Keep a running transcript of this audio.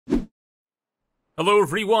Hello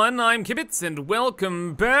everyone, I'm ImKibitz and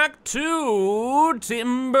welcome back to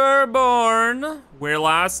Timberborn, where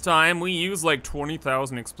last time we used like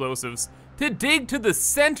 20,000 explosives to dig to the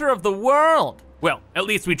center of the world. Well, at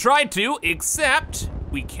least we tried to, except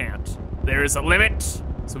we can't. There is a limit.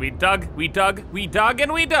 So we dug, and we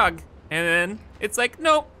dug, and then it's like,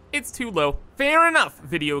 nope, it's too low. Fair enough,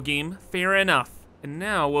 video game, fair enough. And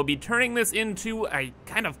now we'll be turning this into a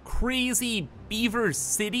kind of crazy Beaver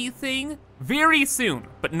City thing very soon,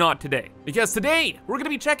 but not today. Because today, we're gonna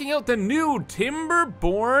be checking out the new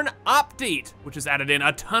Timberborn update, which has added in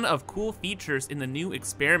a ton of cool features in the new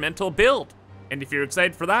experimental build. And if you're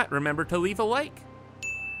excited for that, remember to leave a like.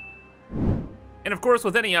 And of course,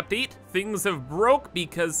 with any update, things have broke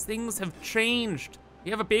because things have changed.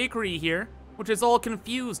 We have a bakery here, which is all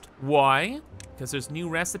confused. Why? Because there's new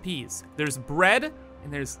recipes. There's bread,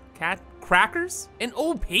 and there's crackers, and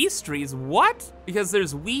pastries, what? Because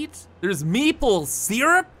there's wheat, there's maple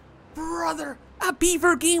syrup? Brother, a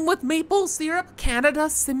beaver game with maple syrup? Canada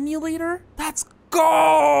Simulator? Let's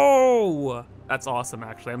go! That's awesome,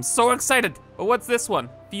 actually. I'm so excited. But what's this one?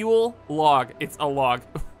 Fuel log. It's a log.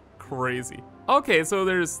 Crazy. Okay, so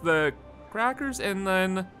there's the crackers and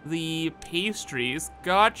then the pastries.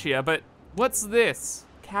 Gotcha, but what's this?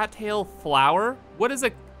 Cattail flour? What is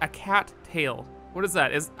a cattail? What is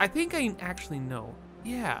that? I think I actually know.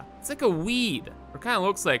 Yeah, it's like a weed, or kind of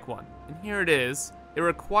looks like one. And here it is. It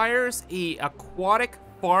requires a aquatic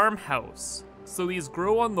farmhouse. So these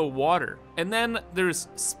grow on the water. And then there's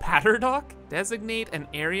spatter dock. Designate an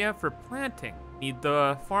area for planting. Need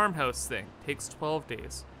the farmhouse thing. Takes 12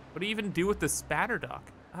 days. What do you even do with the spatter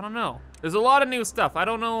dock? I don't know. There's a lot of new stuff. I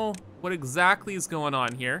don't know what exactly is going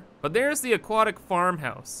on here. But there's the aquatic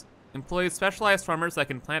farmhouse. Employs specialized farmers that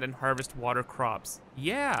can plant and harvest water crops.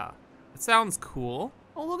 Yeah, it sounds cool.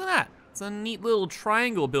 Oh, look at that. It's a neat little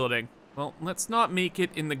triangle building. Well, let's not make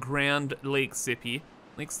it in the Grand Lake Sippy.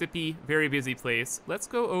 Lake Sippy, very busy place. Let's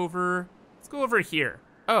go over here.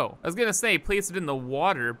 Oh, I was gonna say place it in the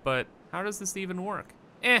water, but how does this even work?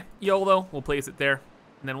 YOLO, we'll place it there,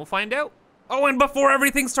 and then we'll find out. Oh, and before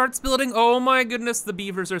everything starts building, oh my goodness, the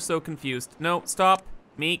beavers are so confused. No, stop,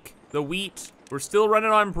 make the wheat. We're still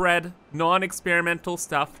running on bread, non-experimental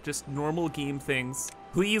stuff, just normal game things.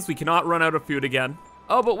 Please, we cannot run out of food again.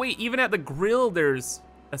 Oh, but wait, even at the grill, there's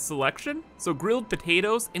a selection? So grilled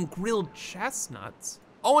potatoes and grilled chestnuts.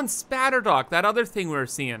 Oh, and spatter dock, that other thing we were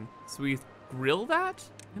seeing. So we grill that?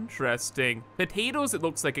 Interesting. Potatoes, it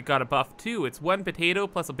looks like it got a buff too. It's 1 potato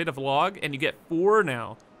plus a bit of log, and you get 4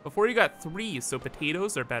 now. Before you got 3, so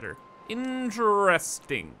potatoes are better.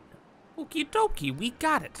 Interesting. Okie dokie, we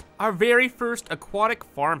got it. Our very first aquatic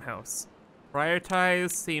farmhouse.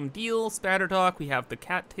 Prioritize, same deal, spatter dock, we have the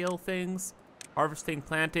cattail things, harvesting,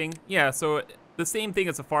 planting. Yeah, so the same thing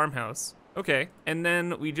as a farmhouse. Okay, and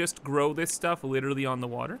then we just grow this stuff literally on the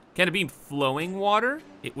water. Can it be flowing water?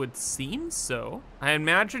 It would seem so. I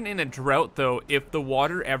imagine in a drought though, if the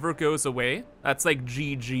water ever goes away, that's like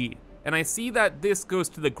GG. And I see that this goes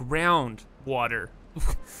to the ground water.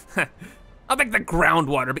 Not like the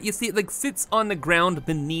groundwater, but you see it like sits on the ground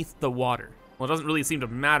beneath the water. Well, it doesn't really seem to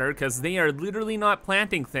matter because they are literally not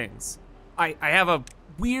planting things. I have a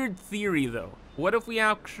weird theory though. What if we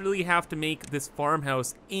actually have to make this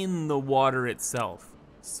farmhouse in the water itself?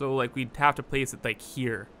 So like we'd have to place it like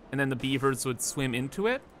here and then the beavers would swim into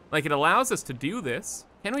it? Like it allows us to do this.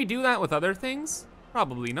 Can we do that with other things?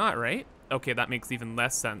 Probably not, right? Okay, that makes even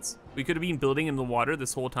less sense. We could have been building in the water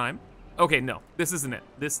this whole time. Okay, no, this isn't it.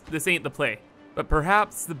 This ain't the play. But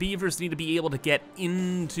perhaps the beavers need to be able to get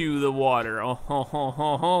into the water.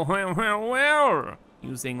 Well.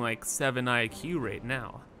 Using like 7 IQ right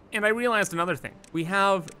now. And I realized another thing. We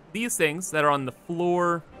have these things that are on the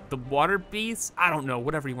floor, the water base, I don't know,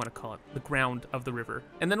 whatever you want to call it, the ground of the river.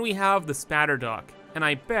 And then we have the spatter dock. And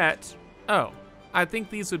I bet, I think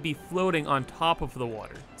these would be floating on top of the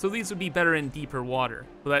water. So these would be better in deeper water.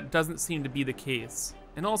 But that doesn't seem to be the case.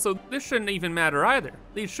 And also, this shouldn't even matter either.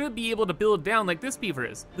 They should be able to build down like this beaver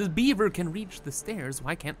is. This beaver can reach the stairs,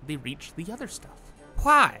 why can't they reach the other stuff?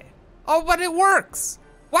 Why? Oh, but it works!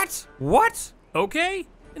 What? What? Okay.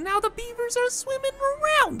 And now the beavers are swimming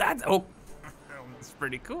around. That's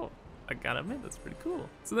pretty cool. I gotta admit, that's pretty cool.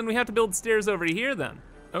 So then we have to build stairs over here then.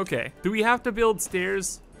 Okay, do we have to build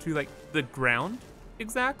stairs to like the ground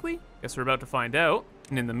exactly? Guess we're about to find out.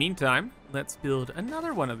 And in the meantime, let's build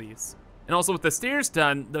another one of these. And also with the stairs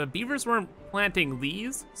done, the beavers weren't planting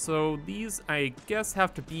these, so these I guess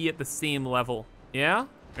have to be at the same level. Yeah?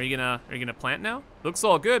 Are you gonna plant now? Looks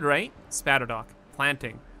all good, right? Spatter dock,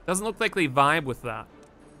 planting. Doesn't look like they vibe with that.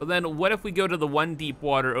 But then what if we go to the 1 deep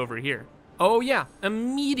water over here? Oh yeah,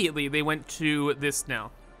 immediately they went to this now,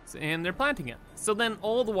 and they're planting it. So then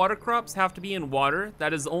all the water crops have to be in water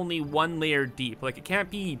that is only 1 layer deep. Like, it can't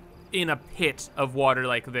be in a pit of water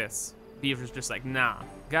like this. Beaver's just like, nah,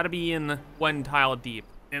 gotta be in 1 tile deep.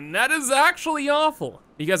 And that is actually awful,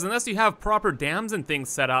 because unless you have proper dams and things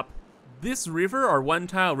set up, this river, our 1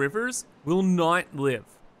 tile rivers, will not live.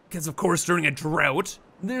 Because of course during a drought,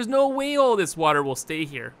 there's no way all this water will stay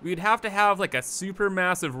here. We'd have to have like a super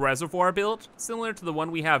massive reservoir built, similar to the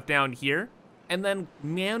one we have down here, and then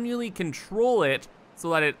manually control it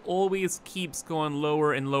so that it always keeps going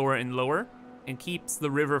lower and lower and lower, and keeps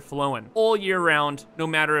the river flowing all year round, no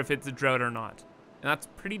matter if it's a drought or not. And that's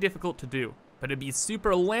pretty difficult to do. But it'd be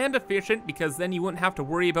super land efficient because then you wouldn't have to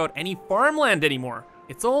worry about any farmland anymore.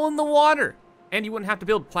 It's all in the water. And you wouldn't have to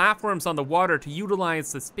build platforms on the water to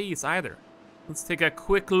utilize the space either. Let's take a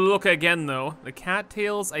quick look again though. The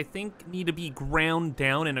cattails, I think, need to be ground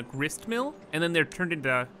down in a grist mill, and then they're turned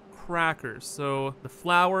into crackers. So the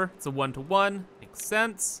flour, it's a 1-to-1, makes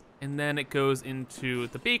sense. And then it goes into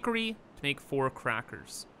the bakery to make 4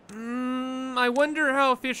 crackers. I wonder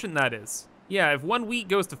how efficient that is. Yeah, if 1 wheat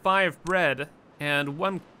goes to 5 bread, and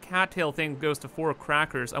 1 cattail thing goes to 4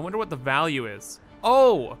 crackers, I wonder what the value is.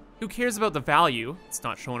 Oh, who cares about the value? It's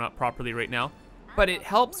not showing up properly right now. But it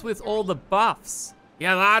helps with all the buffs.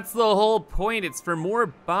 Yeah, that's the whole point. It's for more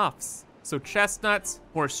buffs. So chestnuts,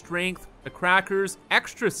 more strength, the crackers,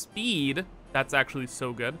 extra speed. That's actually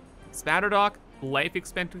so good. Spatterdock, life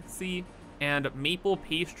expectancy, and maple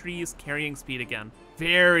pastries carrying speed again.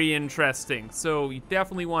 Very interesting. So you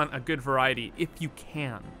definitely want a good variety if you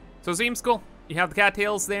can. So seems cool. You have the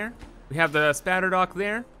cattails there. We have the spatterdock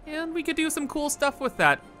there. And we could do some cool stuff with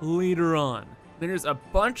that later on. There's a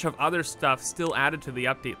bunch of other stuff still added to the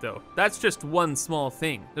update though. That's just one small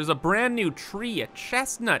thing. There's a brand new tree, a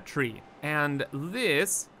chestnut tree. And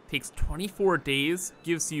this takes 24 days,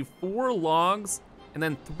 gives you 4 logs, and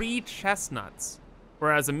then 3 chestnuts.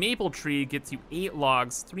 Whereas a maple tree gets you 8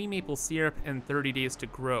 logs, 3 maple syrup, and 30 days to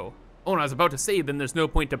grow. Oh, and I was about to say, then there's no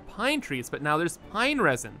point to pine trees, but now there's pine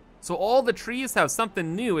resin. So all the trees have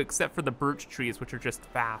something new except for the birch trees, which are just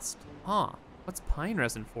fast. Huh, what's pine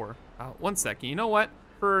resin for? 1 second, you know what?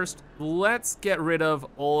 First, let's get rid of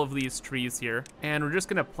all of these trees here, and we're just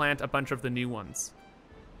gonna plant a bunch of the new ones.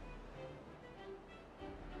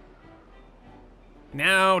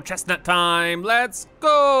 Now, chestnut time, let's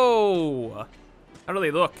go! How do they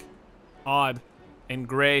look? Odd and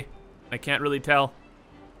gray. I can't really tell.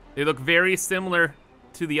 They look very similar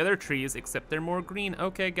to the other trees, except they're more green.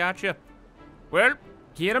 Okay, gotcha. Well,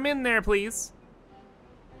 get them in there, please.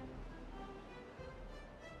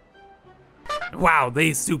 Wow,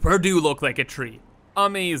 they super do look like a tree.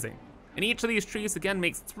 Amazing. And each of these trees, again,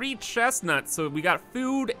 makes 3 chestnuts, so we got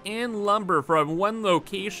food and lumber from 1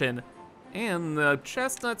 location, and the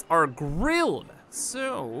chestnuts are grilled.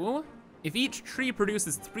 So, if each tree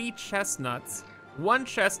produces 3 chestnuts, 1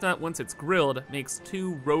 chestnut, once it's grilled, makes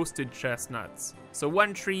 2 roasted chestnuts. So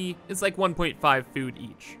 1 tree is like 1.5 food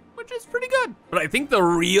each, which is pretty good. But I think the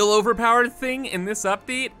real overpowered thing in this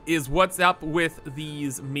update is what's up with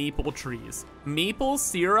these maple trees. Maple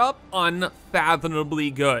syrup,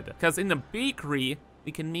 unfathomably good. Because in the bakery,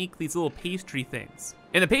 we can make these little pastry things.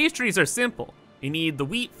 And the pastries are simple. You need the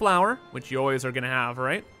wheat flour, which you always are gonna have,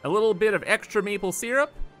 right? A little bit of extra maple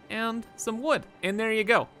syrup, and some wood, and there you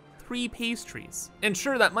go. 3 pastries. And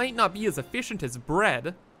sure, that might not be as efficient as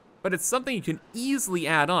bread, but it's something you can easily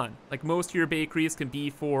add on. Like most of your bakeries can be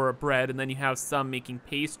for bread, and then you have some making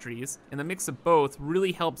pastries, and the mix of both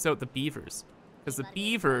really helps out the beavers. Because the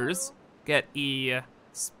beavers get a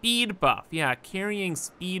speed buff, yeah, carrying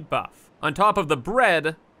speed buff, on top of the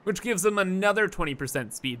bread, which gives them another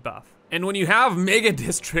 20% speed buff. And when you have mega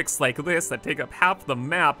districts like this that take up half the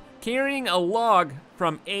map, carrying a log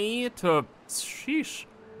from A to, sheesh,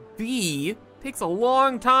 B takes a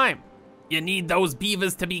long time. You need those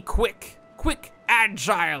beavers to be quick,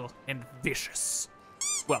 agile, and vicious.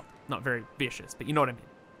 Well, not very vicious, but you know what I mean.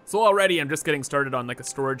 So already I'm just getting started on like a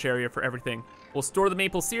storage area for everything. We'll store the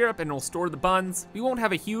maple syrup and we'll store the buns. We won't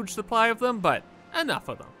have a huge supply of them, but enough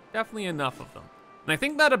of them. Definitely enough of them. And I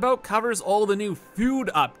think that about covers all the new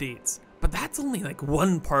food updates, but that's only like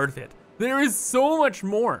one part of it. There is so much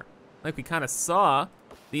more. Like we kind of saw,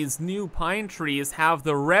 these new pine trees have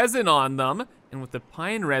the resin on them, and with the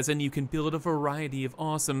pine resin, you can build a variety of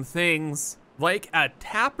awesome things, like a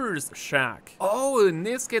tapper's shack. Oh, and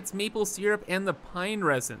this gets maple syrup and the pine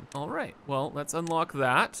resin. All right, well, let's unlock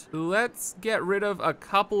that. Let's get rid of a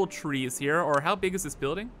couple trees here, or how big is this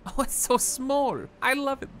building? Oh, it's so small. I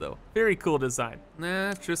love it though. Very cool design.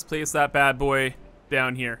 Let's just place that bad boy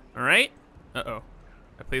down here, all right? Uh-oh.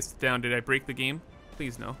 I placed it down. Did I break the game?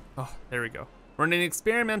 Please no. Oh, there we go. We're in an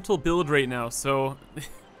experimental build right now, so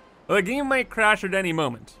the game might crash at any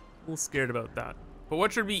moment. A little scared about that. But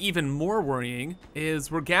what should be even more worrying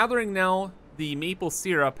is we're gathering now the maple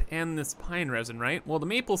syrup and this pine resin, right? Well, the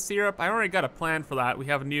maple syrup, I already got a plan for that. We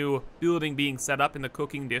have a new building being set up in the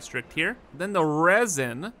cooking district here. Then the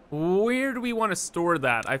resin, where do we want to store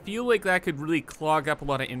that? I feel like that could really clog up a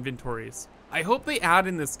lot of inventories. I hope they add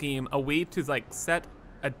in this game a way to like set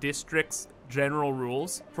a district's general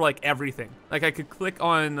rules for like everything. Like I could click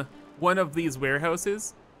on one of these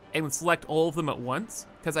warehouses and select all of them at once,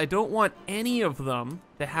 because I don't want any of them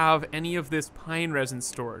to have any of this pine resin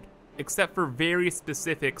stored, except for very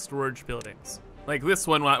specific storage buildings. Like this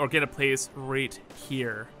one, we're gonna place right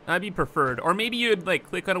here. That'd be preferred. Or maybe you'd like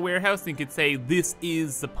click on a warehouse and you could say, this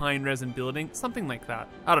is the pine resin building, something like that.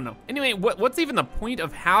 I don't know. Anyway, what's even the point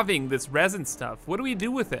of having this resin stuff? What do we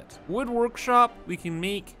do with it? Wood workshop, we can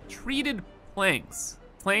make treated planks.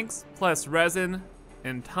 Planks plus resin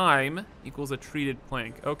and time equals a treated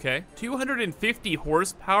plank. Okay. 250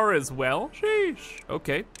 horsepower as well? Sheesh.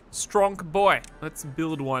 Okay. Strong boy. Let's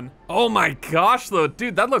build one. Oh my gosh, though.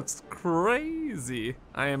 Dude, that looks crazy.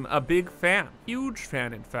 I am a big fan. Huge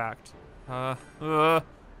fan, in fact. Our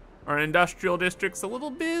industrial district's a little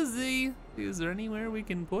busy. Is there anywhere we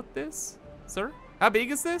can put this, sir? How big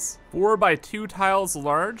is this? 4 by 2 tiles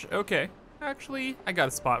large? Okay. Actually, I got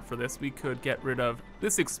a spot for this. We could get rid of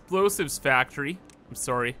this explosives factory. I'm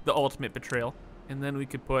sorry, the ultimate betrayal. And then we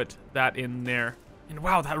could put that in there. And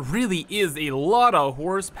wow, that really is a lot of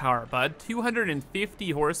horsepower, bud.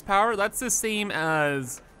 250 horsepower, that's the same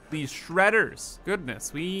as these shredders.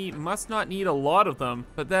 Goodness, we must not need a lot of them.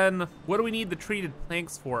 But then, what do we need the treated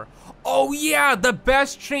planks for? Oh yeah, the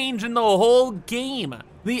best change in the whole game.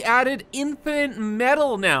 They added infinite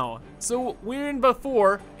metal now. So wherein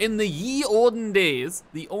before, in the ye olden days,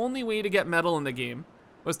 the only way to get metal in the game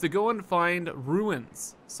was to go and find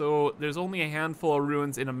ruins. So there's only a handful of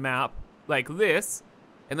ruins in a map like this,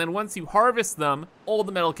 and then once you harvest them, all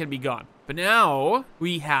the metal can be gone. But now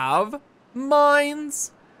we have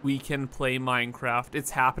mines. We can play Minecraft.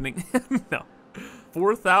 It's happening. No.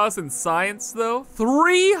 4,000 science though,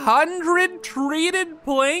 300 treated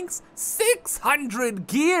planks, 600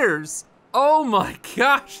 gears. Oh my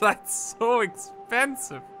gosh, that's so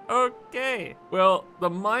expensive. Okay. Well, the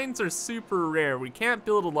mines are super rare. We can't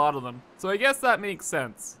build a lot of them. So I guess that makes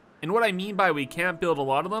sense. And what I mean by we can't build a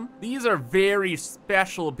lot of them, these are very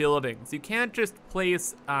special buildings. You can't just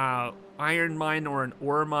place iron mine or an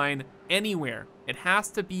ore mine anywhere. It has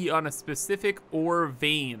to be on a specific ore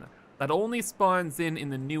vein that only spawns in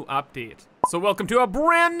the new update. So welcome to a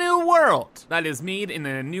brand new world that is made in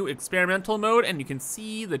a new experimental mode, and you can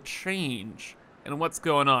see the change and what's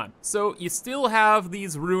going on. So you still have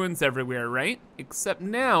these ruins everywhere, right? Except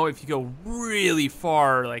now, if you go really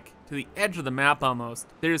far, like to the edge of the map almost,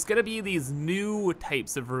 there's gonna be these new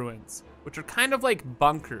types of ruins, which are kind of like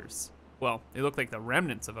bunkers. Well, they look like the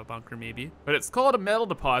remnants of a bunker maybe, but it's called a metal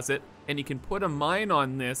deposit, and you can put a mine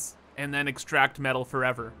on this and then extract metal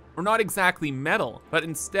forever. Or not exactly metal, but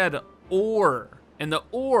instead ore. And the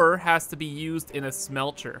ore has to be used in a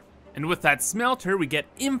smelter. And with that smelter, we get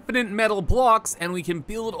infinite metal blocks, and we can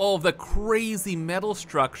build all of the crazy metal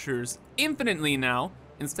structures infinitely now.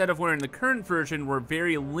 Instead of where in the current version, we're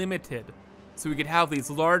very limited. So we could have these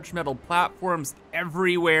large metal platforms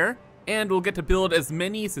everywhere, and we'll get to build as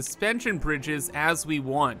many suspension bridges as we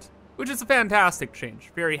want, which is a fantastic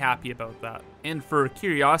change. Very happy about that. And for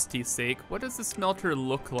curiosity's sake, what does the smelter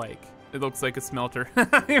look like? It looks like a smelter.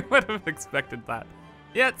 I would have expected that.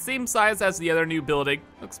 Yeah, same size as the other new building.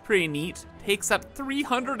 Looks pretty neat. Takes up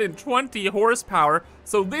 320 horsepower,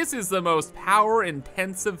 so this is the most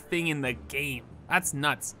power-intensive thing in the game. That's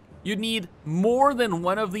nuts. You'd need more than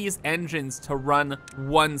one of these engines to run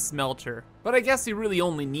one smelter. But I guess you really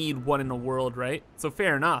only need one in the world, right? So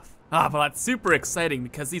fair enough. But that's super exciting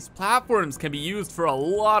because these platforms can be used for a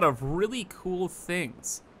lot of really cool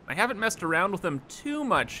things. I haven't messed around with them too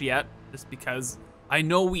much yet, just because I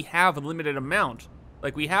know we have a limited amount.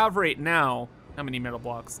 Like we have right now, how many metal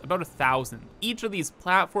blocks? About 1,000. Each of these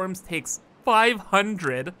platforms takes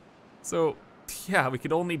 500. So yeah, we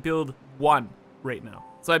could only build one right now.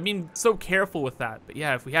 So I've been so careful with that. But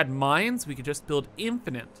yeah, if we had mines, we could just build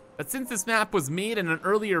infinite. But since this map was made in an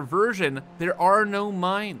earlier version, there are no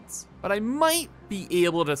mines. But I might be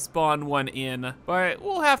able to spawn one in, but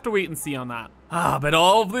we'll have to wait and see on that. But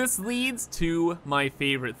all of this leads to my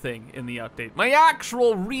favorite thing in the update. My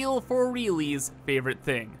actual real for realies favorite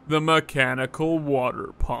thing. The mechanical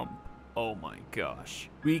water pump. Oh my gosh.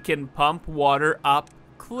 We can pump water up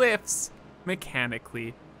cliffs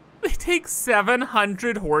mechanically. They take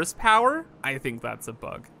 700 horsepower? I think that's a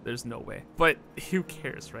bug. There's no way. But who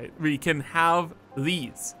cares, right? We can have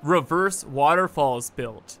these reverse waterfalls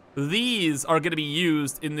built. These are gonna be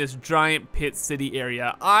used in this giant pit city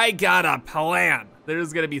area. I got a plan.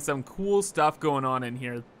 There's gonna be some cool stuff going on in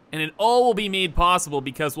here. And it all will be made possible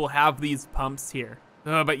because we'll have these pumps here.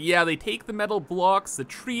 But yeah, they take the metal blocks, the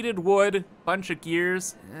treated wood, bunch of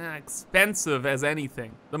gears, expensive as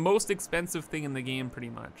anything. The most expensive thing in the game, pretty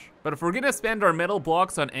much. But if we're gonna spend our metal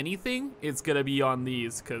blocks on anything, it's gonna be on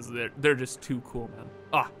these, because they're just too cool,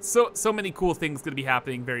 man. So many cool things gonna be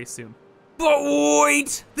happening very soon. But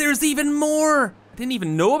wait, there's even more. I didn't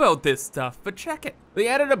even know about this stuff, but check it. They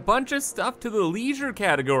added a bunch of stuff to the leisure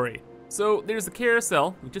category. So there's the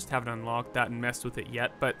carousel. We just haven't unlocked that and messed with it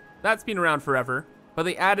yet, but that's been around forever. But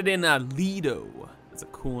they added in a Lido. That's a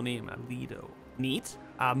cool name, a Lido. Neat.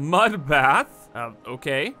 A mud bath,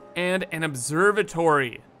 okay. And an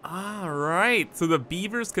observatory. All right, so the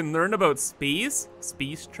beavers can learn about space.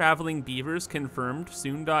 Space traveling beavers confirmed,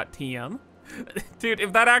 soon.tm. Dude,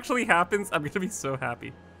 if that actually happens, I'm gonna be so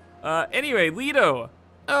happy. Anyway, Lido.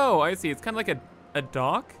 Oh, I see, it's kind of like a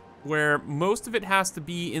dock where most of it has to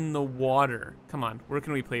be in the water. Come on, where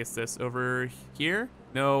can we place this? Over here?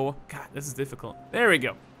 No, God, this is difficult. There we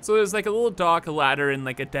go. So there's like a little dock, a ladder, and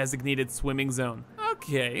like a designated swimming zone.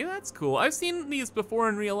 Okay, that's cool. I've seen these before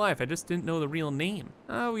in real life. I just didn't know the real name.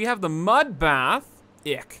 We have the mud bath.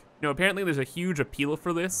 Ick. You know, apparently there's a huge appeal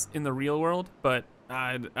for this in the real world, but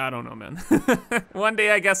I don't know, man. One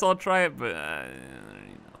day I guess I'll try it, but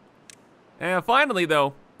you know. And finally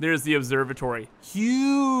though, there's the observatory.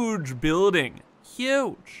 Huge building,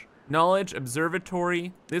 huge. Knowledge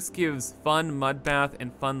Observatory. This gives fun mud bath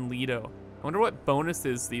and fun Lido. I wonder what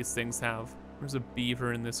bonuses these things have. There's a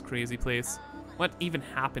beaver in this crazy place. What even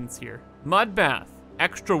happens here? Mud bath.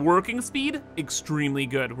 Extra working speed? Extremely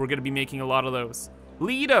good. We're gonna be making a lot of those.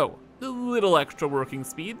 Lido. A little extra working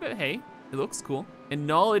speed, but hey, it looks cool. And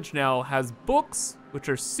knowledge now has books, which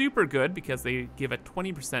are super good because they give a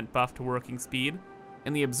 20% buff to working speed.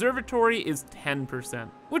 And the observatory is 10%,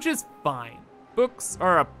 which is fine. Books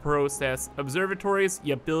are a process. Observatories,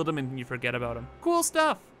 you build them and you forget about them. Cool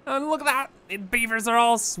stuff. And look at that. The beavers are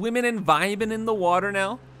all swimming and vibing in the water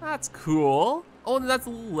now. That's cool. Oh, and that's a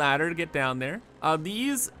little ladder to get down there.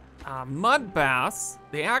 These mud baths,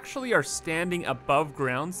 they actually are standing above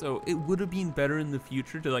ground, so it would have been better in the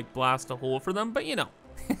future to like blast a hole for them, but you know.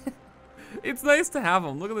 It's nice to have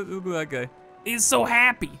them. Look at that guy. He's so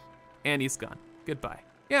happy. And he's gone. Goodbye.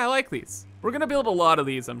 Yeah, I like these. We're gonna build a lot of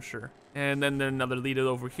these, I'm sure. And then there's another Lido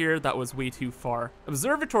over here. That was way too far.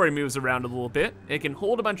 Observatory moves around a little bit. It can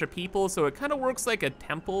hold a bunch of people, so it kind of works like a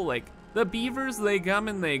temple. Like the beavers, they come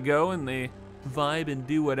and they go and they vibe and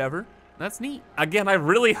do whatever. That's neat. Again, I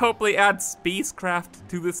really hope they add spacecraft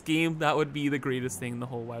to this game. That would be the greatest thing in the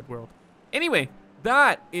whole wide world. Anyway,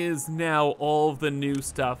 that is now all of the new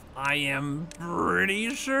stuff. I am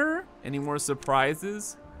pretty sure. Any more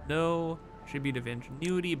surprises? No. Tribute of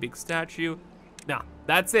ingenuity, big statue. Nah,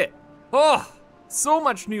 that's it. Oh, so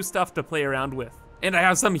much new stuff to play around with. And I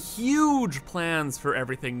have some huge plans for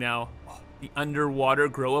everything now. Oh, the underwater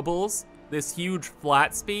growables, this huge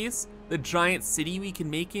flat space, the giant city we can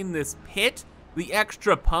make in this pit, the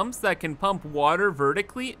extra pumps that can pump water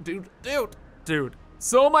vertically. Dude,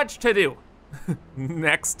 so much to do.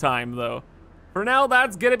 Next time though. For now,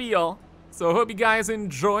 that's gonna be all. So I hope you guys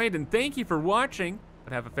enjoyed and thank you for watching.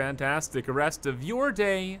 But have a fantastic rest of your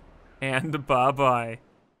day and bye-bye.